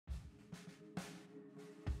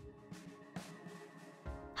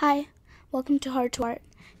Hi, welcome to Heart to Art.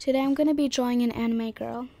 Today I'm going to be drawing an anime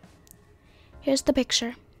girl. Here's the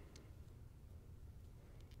picture.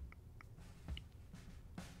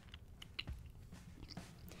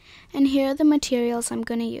 And here are the materials I'm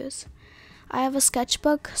going to use. I have a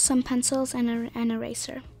sketchbook, some pencils, and an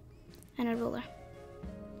eraser, and a ruler.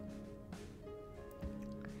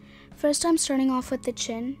 First I'm starting off with the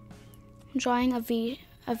chin, drawing a V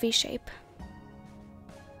shape.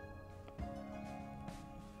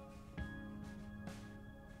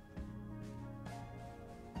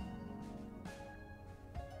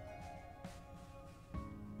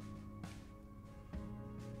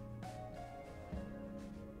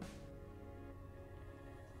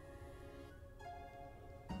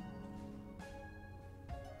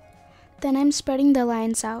 Then I'm spreading the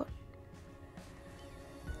lines out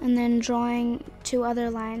and then drawing two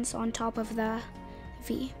other lines on top of the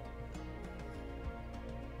V.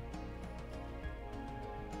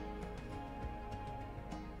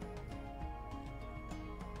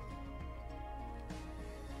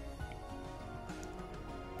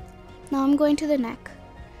 Now I'm going to the neck,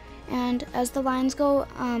 and as the lines go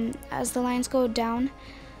down,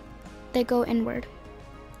 they go inward.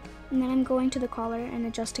 And then I'm going to the collar and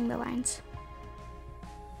adjusting the lines.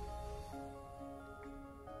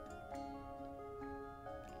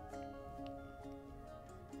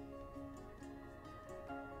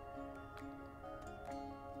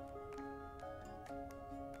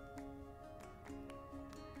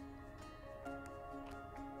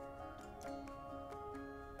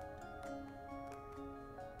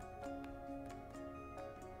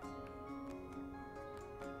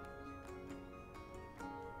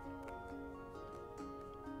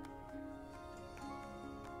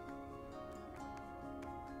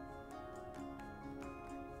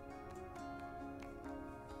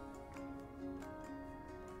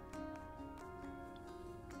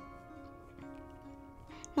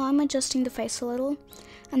 Now I'm adjusting the face a little,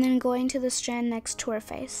 and then going to the strand next to her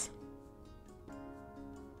face.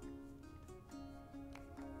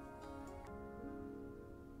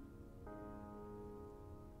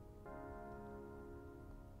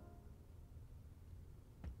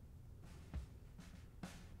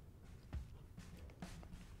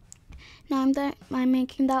 Now I'm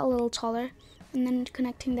making that a little taller, and then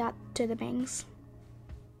connecting that to the bangs.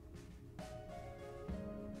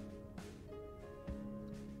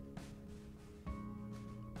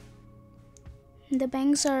 The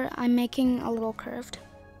bangs I'm making a little curved.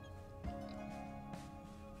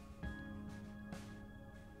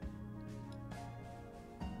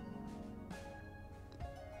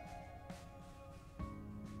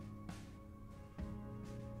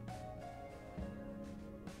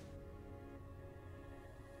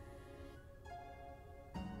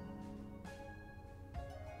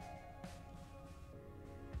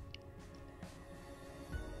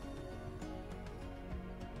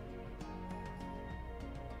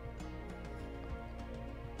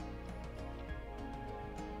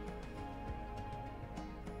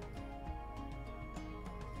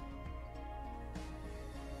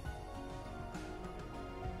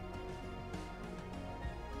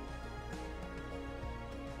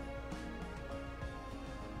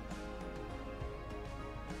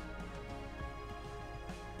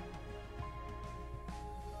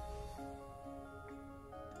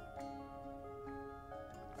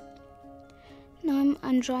 Now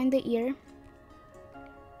I'm drawing the ear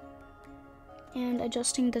and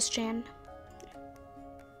adjusting the strand.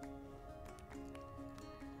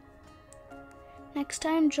 Next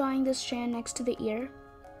I'm drawing the strand next to the ear,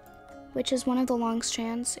 which is one of the long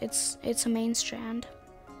strands. It's a main strand.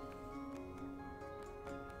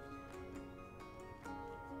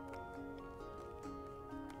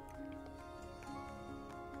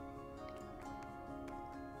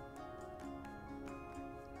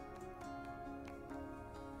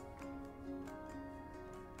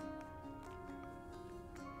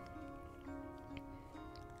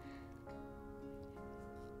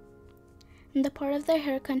 And the part of the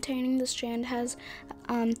hair containing the strand has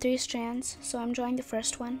 3 strands, so I'm drawing the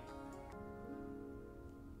first one.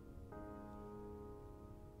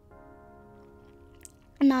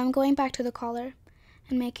 And now I'm going back to the collar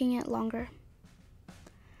and making it longer.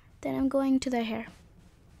 Then I'm going to the hair,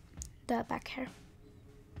 the back hair.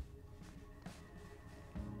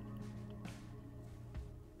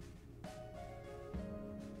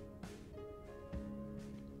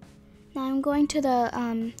 Now I'm going to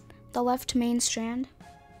the left main strand,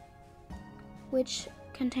 which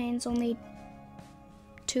contains only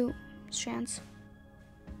 2 strands.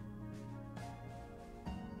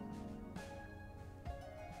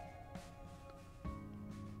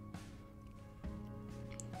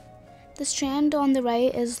 The strand on the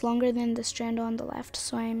right is longer than the strand on the left,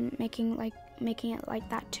 so I'm making it like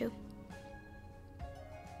that too.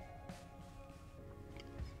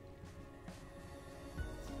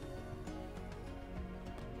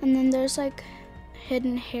 And then there's like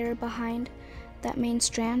hidden hair behind that main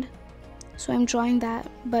strand, so I'm drawing that,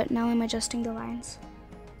 but now I'm adjusting the lines.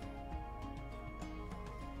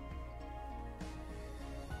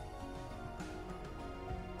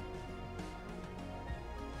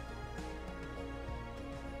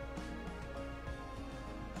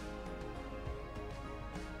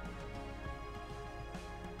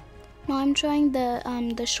 Now I'm drawing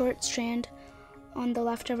the short strand on the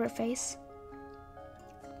left of her face,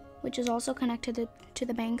 which is also connected to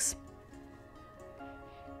the bangs.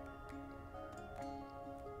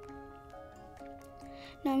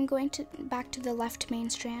 Now I'm going back to the left main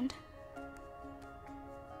strand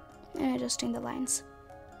and adjusting the lines.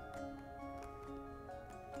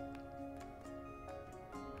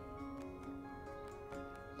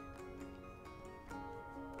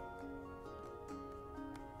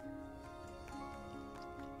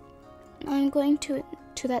 Now I'm going to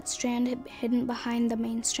that strand hidden behind the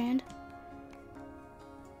main strand.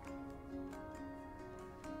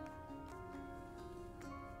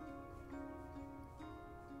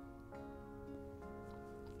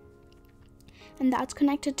 And that's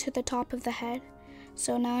connected to the top of the head.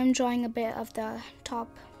 So now I'm drawing a bit of the top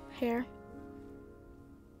hair.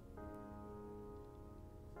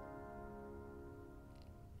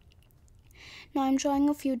 Now I'm drawing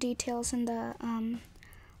a few details in the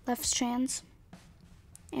left strands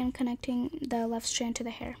and connecting the left strand to the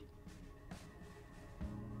hair.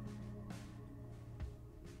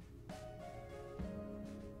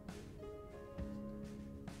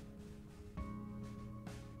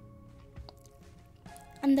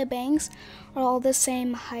 And the bangs are all the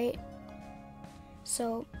same height,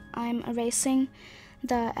 so I'm erasing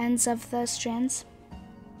the ends of the strands.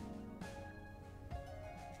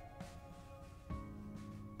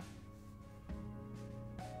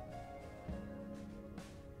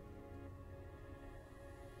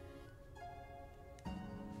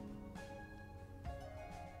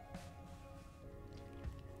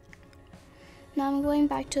 Now I'm going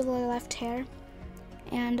back to the left hair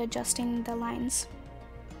and adjusting the lines.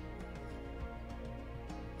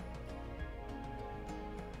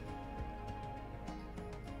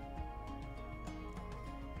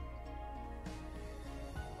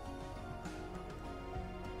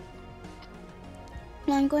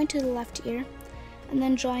 Now I'm going to the left ear and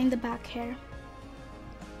then drawing the back hair.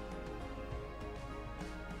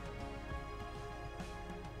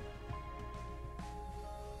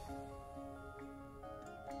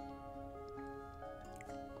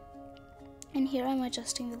 And here I'm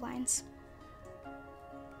adjusting the lines.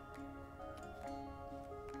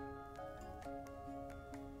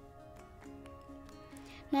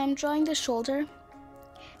 Now I'm drawing the shoulder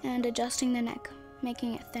and adjusting the neck,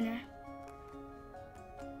 making it thinner.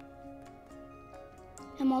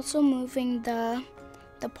 I'm also moving the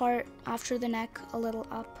part after the neck a little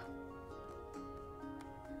up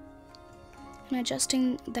and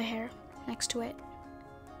adjusting the hair next to it.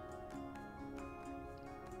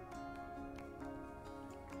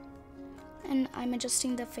 And I'm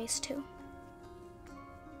adjusting the face too.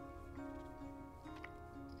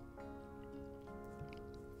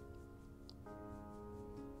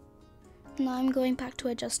 Now I'm going back to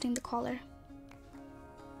adjusting the collar.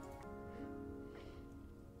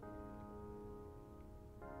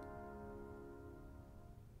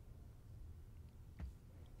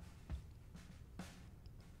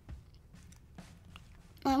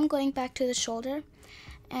 I'm going back to the shoulder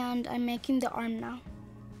and I'm making the arm now.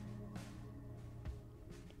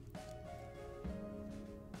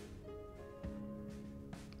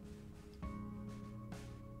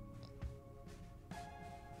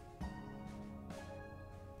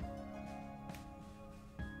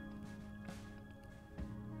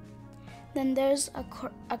 Then there's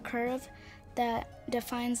a curve that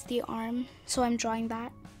defines the arm, so I'm drawing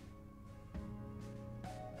that.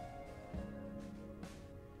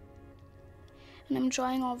 And I'm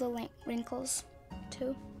drawing all the wrinkles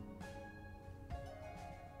too.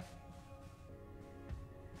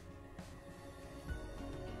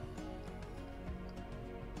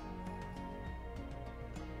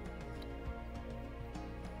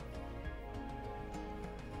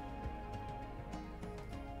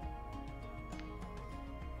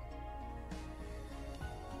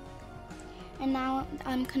 And now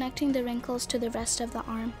I'm connecting the wrinkles to the rest of the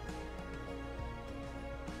arm.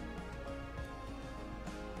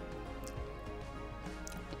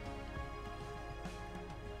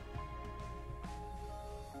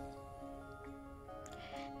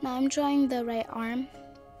 Now I'm drawing the right arm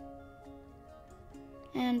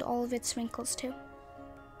and all of its wrinkles too.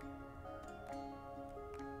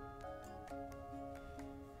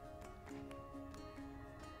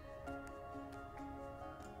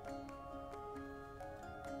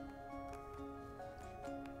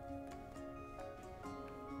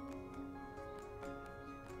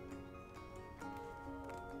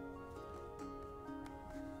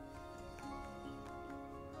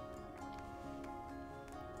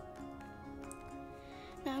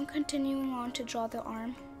 Now I'm continuing on to draw the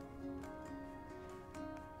arm.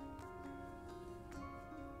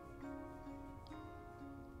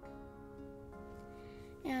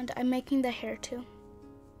 And I'm making the hair too.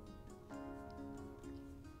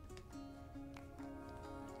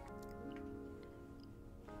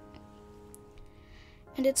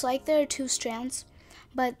 And it's like there are two strands,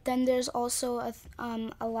 but then there's also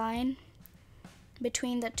a line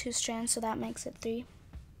between the two strands, so that makes it 3.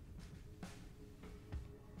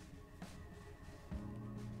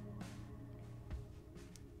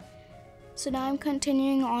 So now I'm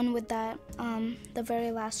continuing on with that, the very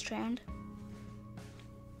last strand.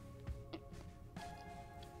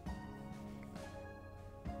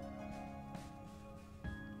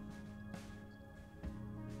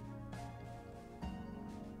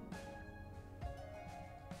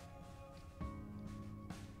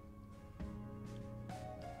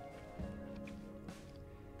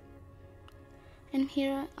 And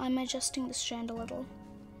here I'm adjusting the strand a little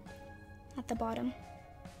at the bottom.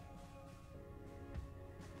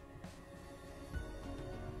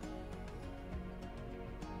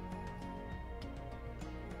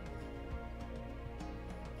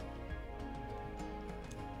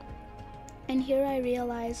 And here I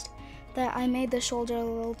realized that I made the shoulder a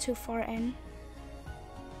little too far in.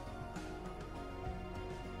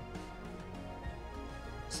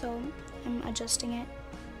 So I'm adjusting it.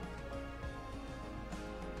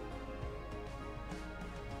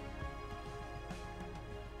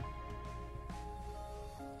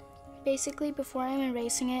 Basically, before I'm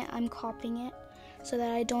erasing it, I'm copying it so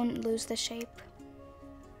that I don't lose the shape.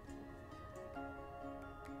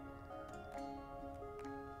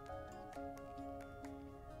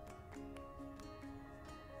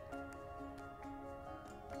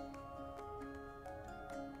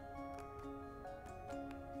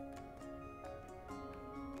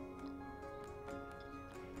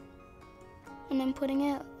 And I'm putting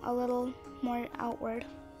it a little more outward.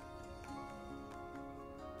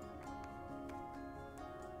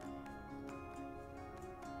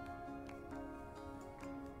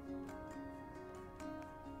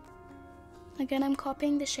 Again, I'm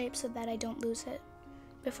copying the shape so that I don't lose it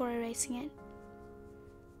before erasing it.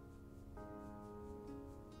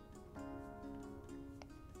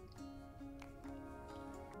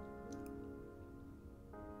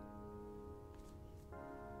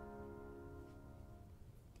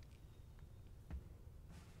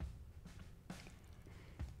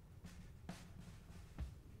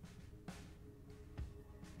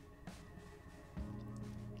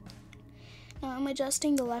 Now I'm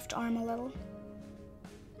adjusting the left arm a little.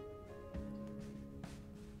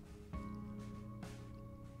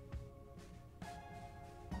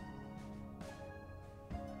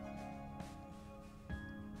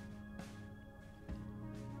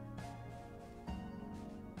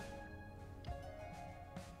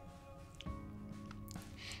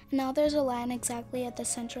 Now there's a line exactly at the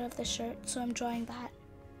center of the shirt, so I'm drawing that.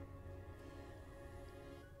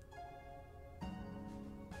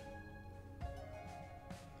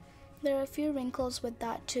 There are a few wrinkles with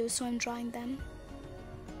that too, so I'm drawing them.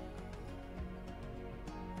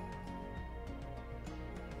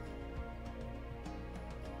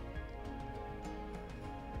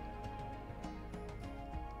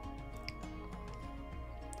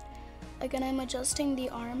 Again, I'm adjusting the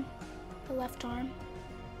arm, the left arm.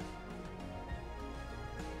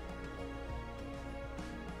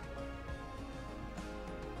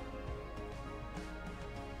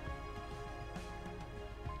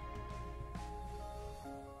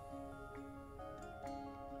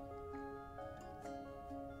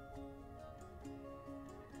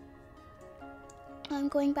 I'm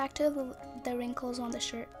going back to the wrinkles on the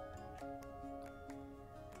shirt.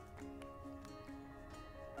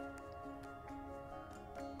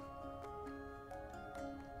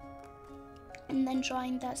 And then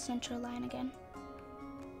drawing that center line again.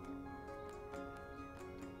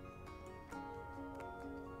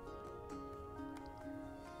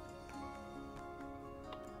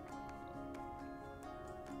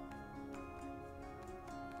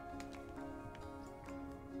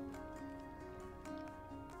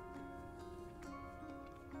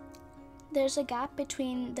 there's a gap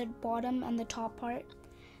between the bottom and the top part.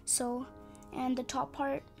 So, and the top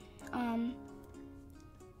part,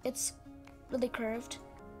 it's really curved.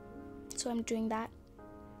 So I'm doing that.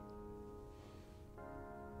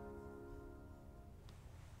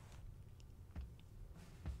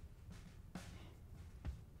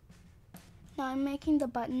 Now I'm making the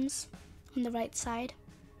buttons on the right side.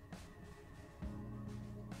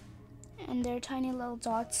 And there are tiny little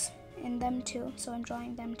dots in them too, so I'm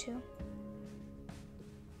drawing them too.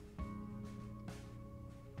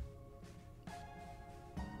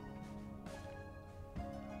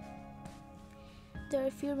 There are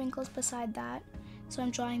a few wrinkles beside that, so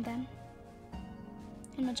I'm drawing them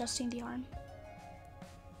and adjusting the arm.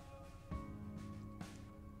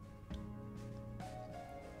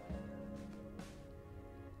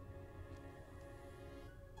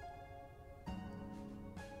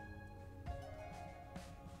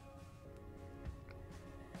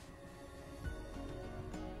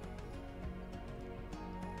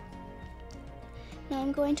 Now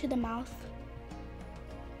I'm going to the mouth.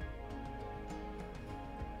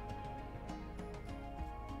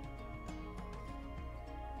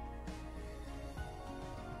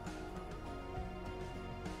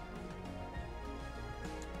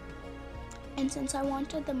 And since I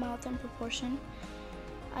wanted the mouth in proportion,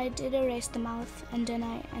 I did erase the mouth and then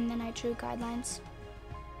I drew guidelines.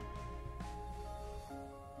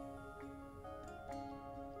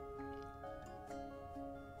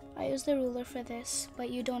 I use the ruler for this,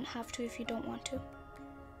 but you don't have to if you don't want to.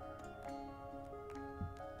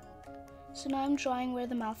 So now I'm drawing where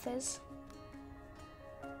the mouth is.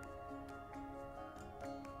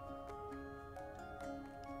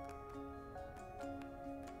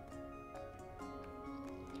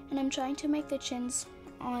 And I'm trying to make the chins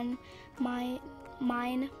on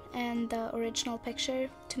mine and the original picture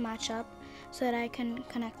to match up so that I can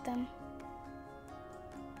connect them.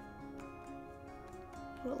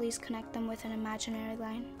 Or at least connect them with an imaginary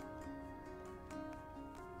line.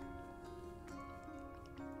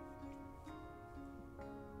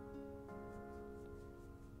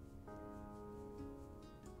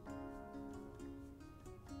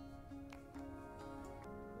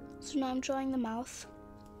 So now I'm drawing the mouth,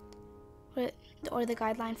 or the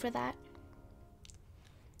guideline for that,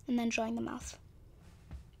 and then drawing the mouth.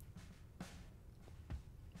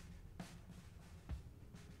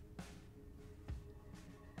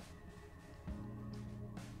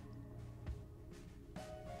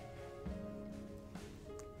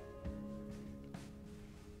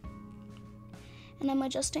 And I'm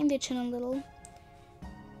adjusting the chin a little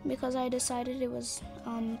because I decided it was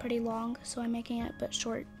pretty long, so I'm making it a bit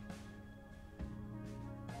short.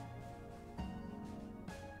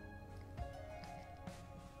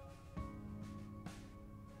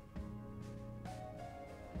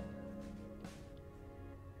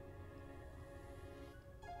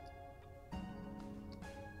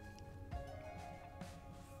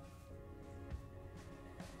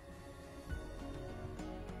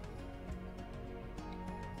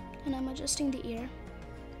 And I'm adjusting the ear.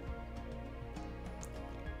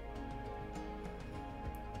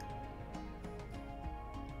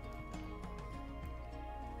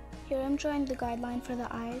 Here I'm drawing the guideline for the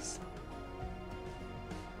eyes.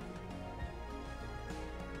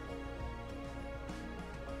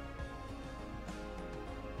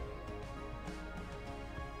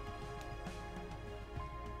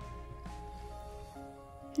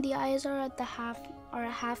 The eyes are at the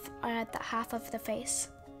half of the face.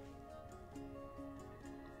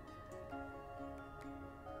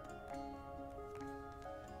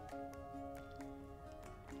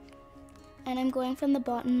 And I'm going from the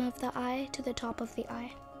bottom of the eye to the top of the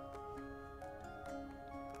eye.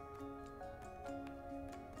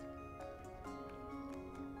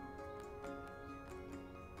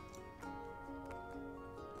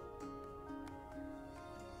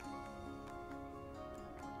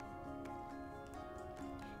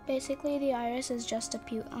 Basically, the iris is just a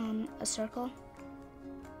circle.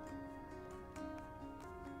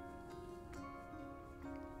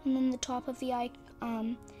 And then the top of the eye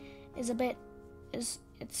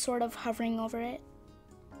it's sort of hovering over it.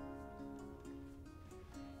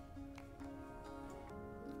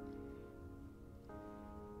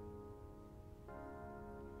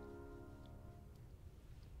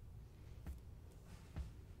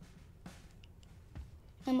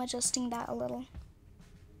 I'm adjusting that a little.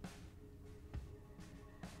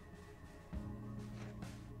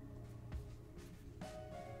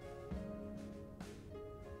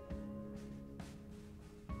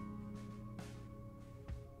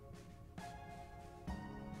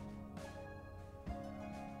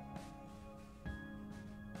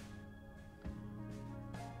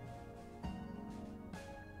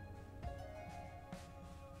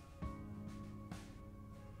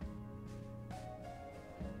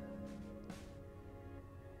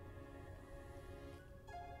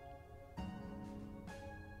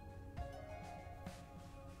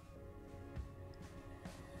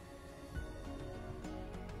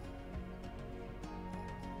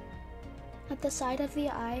 At the side of the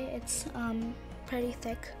eye, it's pretty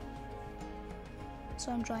thick,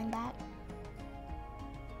 so I'm drawing that.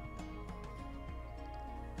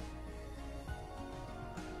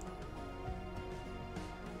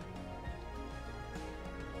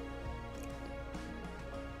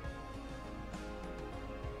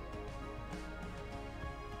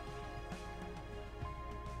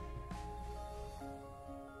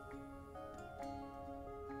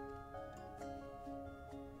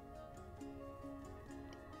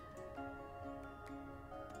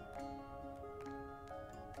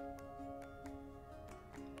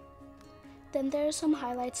 Then there are some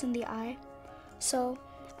highlights in the eye, so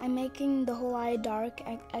I'm making the whole eye dark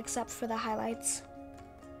except for the highlights.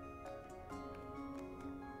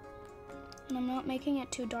 And I'm not making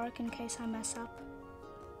it too dark in case I mess up.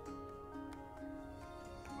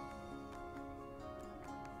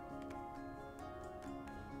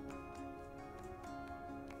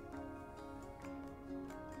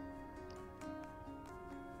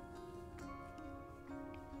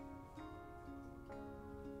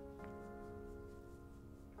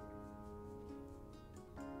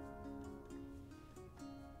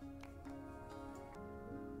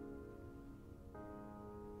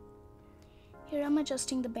 Here I'm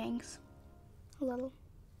adjusting the bangs a little.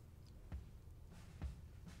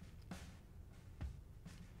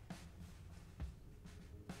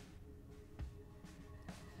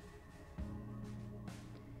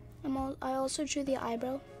 I also drew the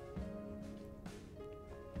eyebrow.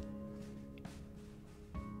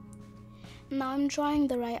 Now I'm drawing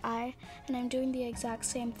the right eye, and I'm doing the exact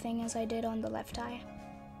same thing as I did on the left eye.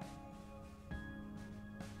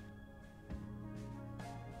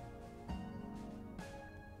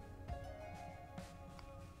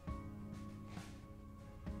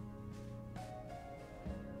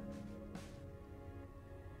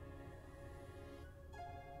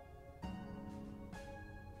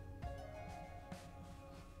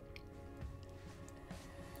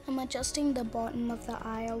 I'm adjusting the bottom of the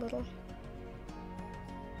eye a little.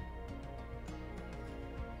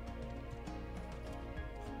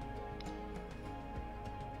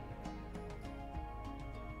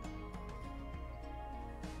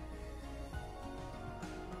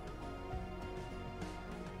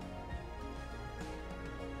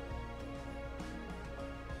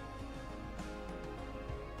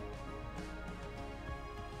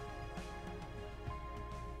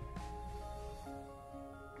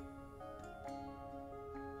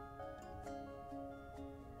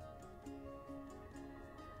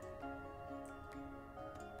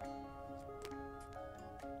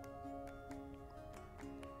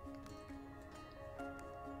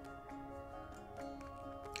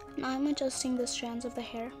 Now I'm adjusting the strands of the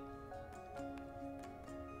hair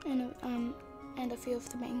and a few of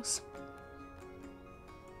the bangs.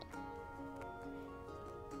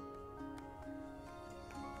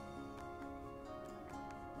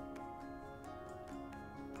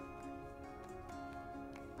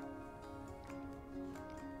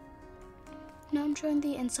 Now I'm drawing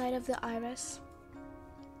the inside of the iris.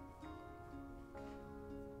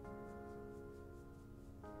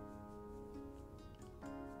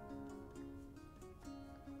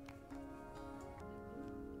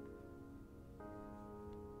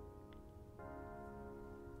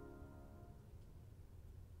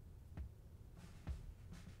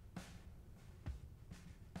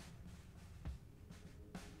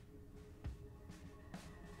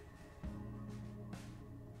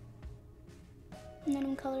 And then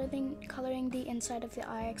I'm coloring the inside of the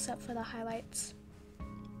eye except for the highlights.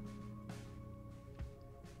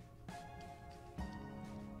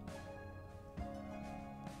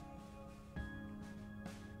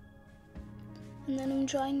 And then I'm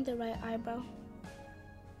drawing the right eyebrow.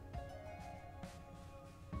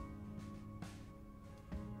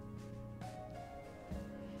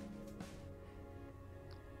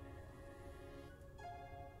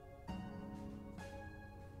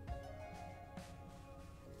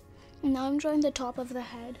 Now I'm drawing the top of the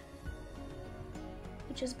head,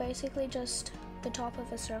 which is basically just the top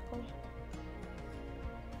of a circle.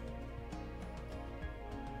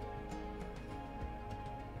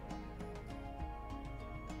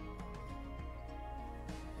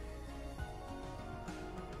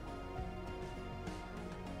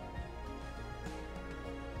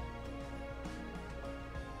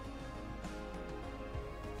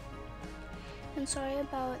 And sorry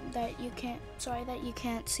that you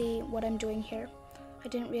can't see what I'm doing here. I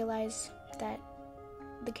didn't realize that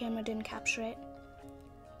the camera didn't capture it.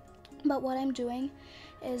 But what I'm doing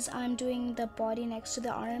is I'm doing the body next to the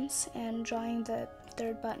arms and drawing the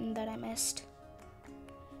third button that I missed.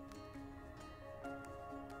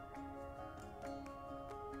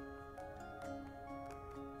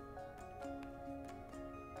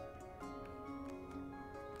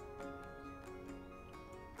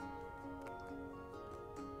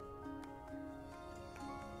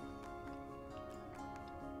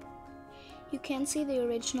 You can see the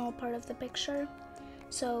original part of the picture,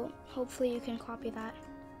 so hopefully you can copy that.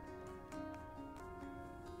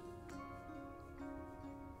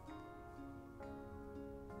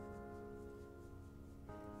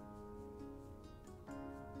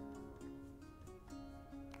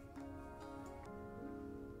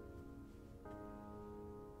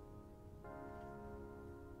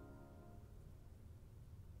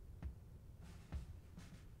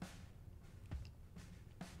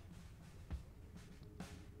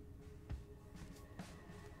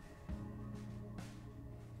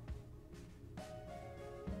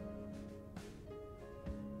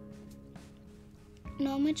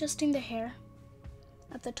 Now I'm adjusting the hair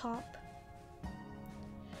at the top.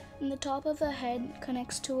 And the top of the head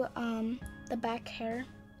connects to the back hair,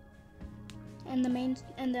 and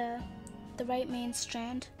the right main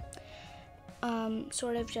strand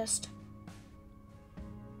sort of just,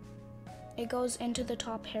 it goes into the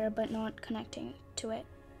top hair but not connecting to it.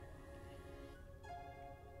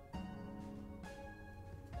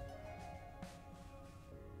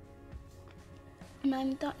 And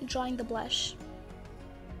I'm drawing the blush.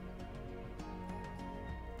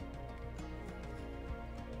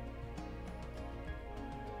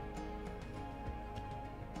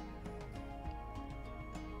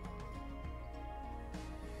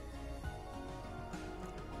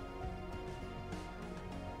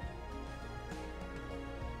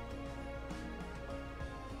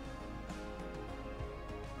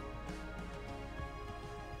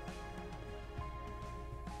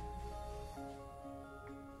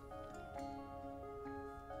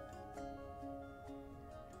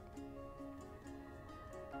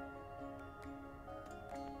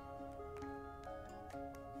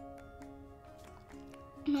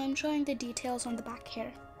 Now I'm drawing the details on the back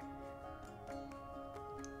hair.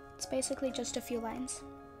 It's basically just a few lines.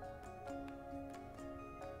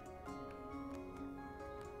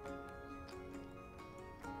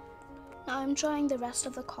 Now I'm drawing the rest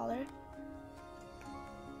of the collar.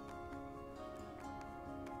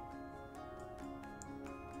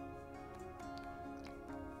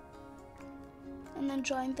 And then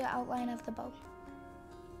drawing the outline of the bow.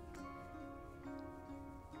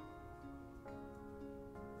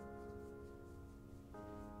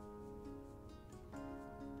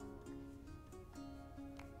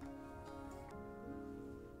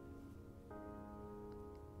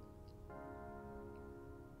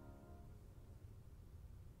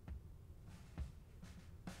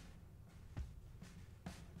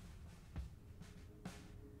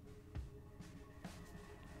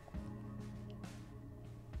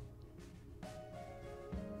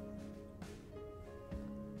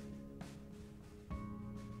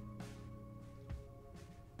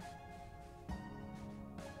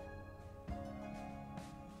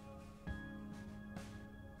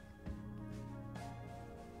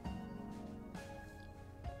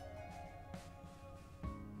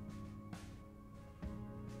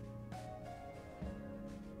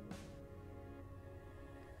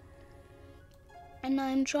 And now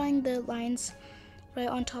I'm drawing the lines right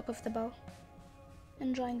on top of the bow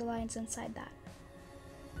and drawing the lines inside that.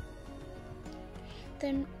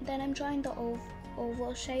 Then I'm drawing the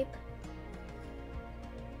oval shape,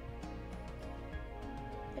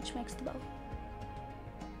 which makes the bow.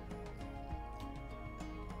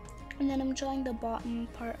 And then I'm drawing the bottom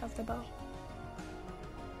part of the bow.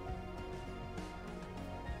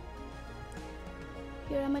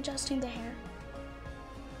 Here I'm adjusting the hair.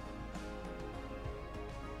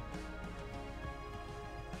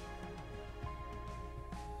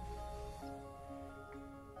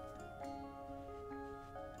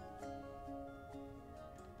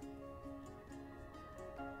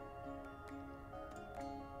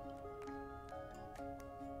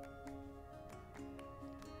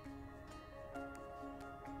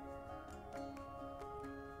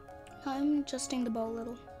 I'm adjusting the bow a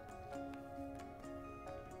little.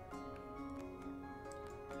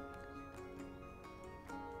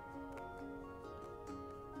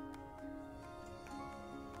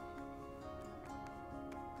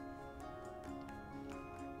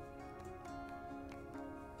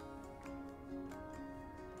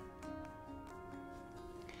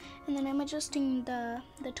 And then I'm adjusting the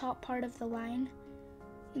top part of the line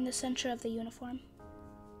in the center of the uniform.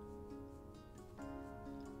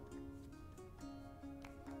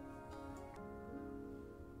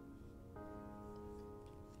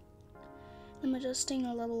 I'm adjusting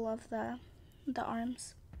a little of the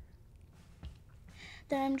arms.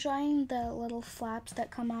 Then I'm drawing the little flaps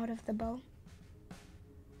that come out of the bow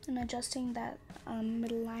and adjusting that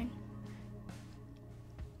middle line.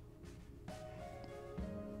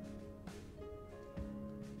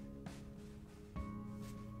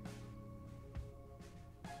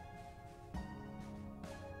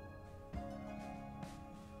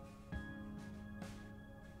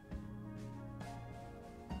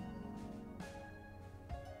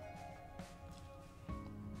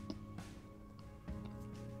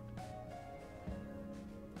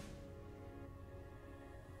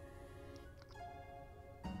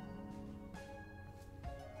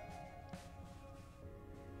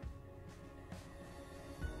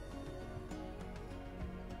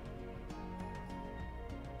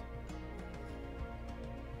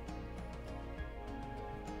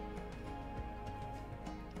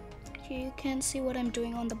 Here you can see what I'm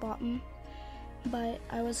doing on the bottom, but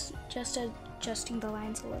I was just adjusting the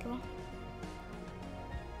lines a little.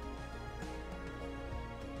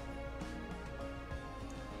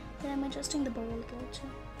 Then I'm adjusting the bow a little too.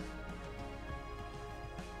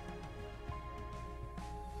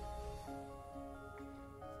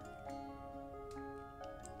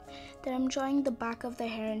 Then I'm drawing the back of the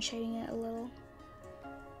hair and shading it a little.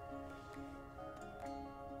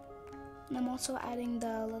 And I'm also adding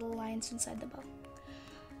the little lines inside the bow.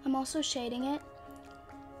 I'm also shading it,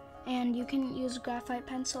 and you can use graphite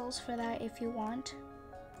pencils for that if you want.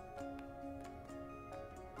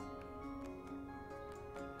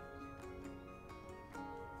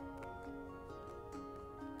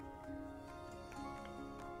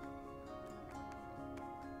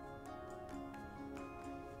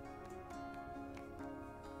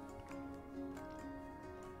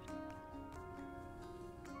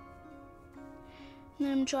 And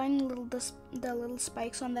I'm drawing the little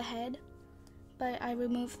spikes on the head, but I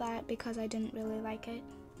removed that because I didn't really like it.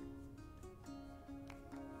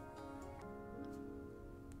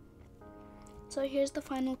 So here's the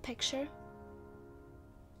final picture.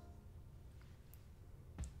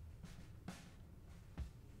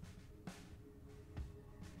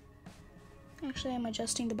 Actually, I'm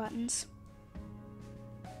adjusting the buttons.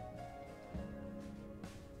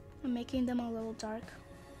 I'm making them a little dark.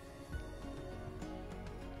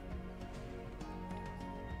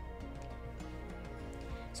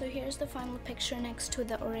 So here's the final picture next to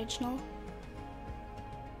the original.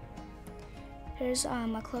 Here's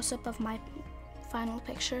a close-up of my final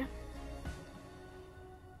picture.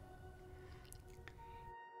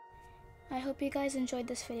 I hope you guys enjoyed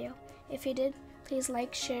this video. If you did, please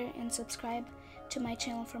like, share, and subscribe to my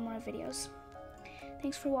channel for more videos.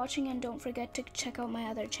 Thanks for watching, and don't forget to check out my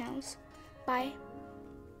other channels. Bye!